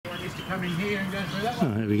come in here and go through that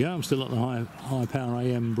one. Oh, there we go. I'm still at the high power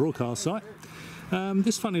AM broadcast site.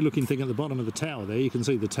 This funny looking thing at the bottom of the tower there, you can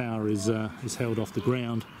see the tower is held off the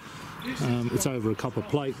ground. It's over a copper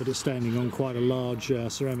plate, but it's standing on quite a large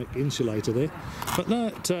ceramic insulator there. But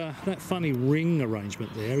that funny ring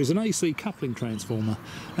arrangement there is an AC coupling transformer,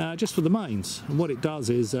 just for the mains. And what it does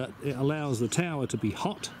is it allows the tower to be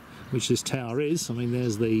hot, which this tower is. I mean,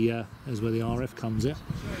 there's where the RF comes out.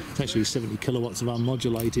 It's actually 70 kilowatts of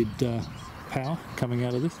unmodulated power coming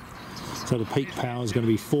out of this. So the peak power is going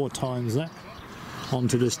to be 4 times that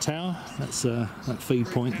onto this tower. That's that feed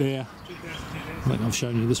point there. I think I've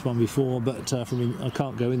shown you this one before, but I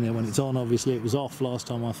can't go in there when it's on. Obviously it was off last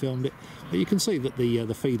time I filmed it, but you can see that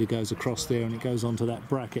the feeder goes across there and it goes onto that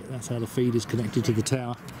bracket. That's how the feed is connected to the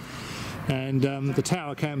tower. And the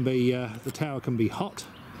tower can be hot,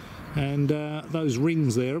 and those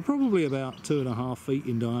rings there are probably about 2.5 feet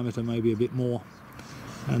in diameter, maybe a bit more,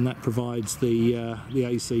 and that provides the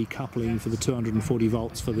AC coupling for the 240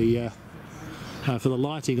 volts for the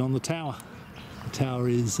lighting on the tower. The tower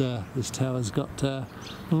is this tower's got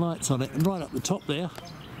lights on it, and right up the top there,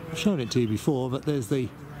 I've shown it to you before, but there's the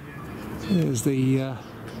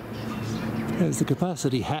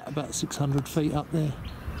capacity hat about 600 feet up there,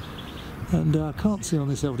 and I can't see on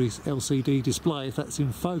this LCD display if that's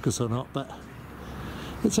in focus or not, but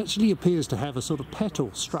it actually appears to have a sort of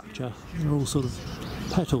petal structure. They're all sort of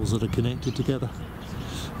petals that are connected together.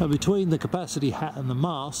 Between the capacity hat and the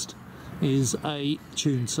mast is a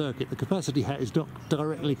tuned circuit. The capacity hat is not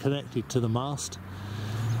directly connected to the mast,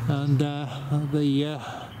 and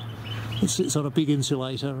it sits on a big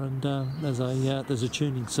insulator, and there's a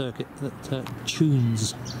tuning circuit that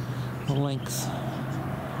tunes the length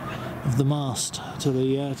of the mast to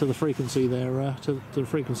the frequency to the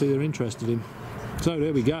frequency they're interested in. So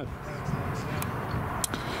there we go.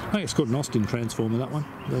 I think it's called an Austin transformer, that one,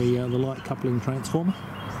 the light coupling transformer.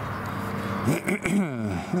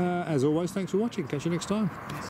 As always, thanks for watching. Catch you next time.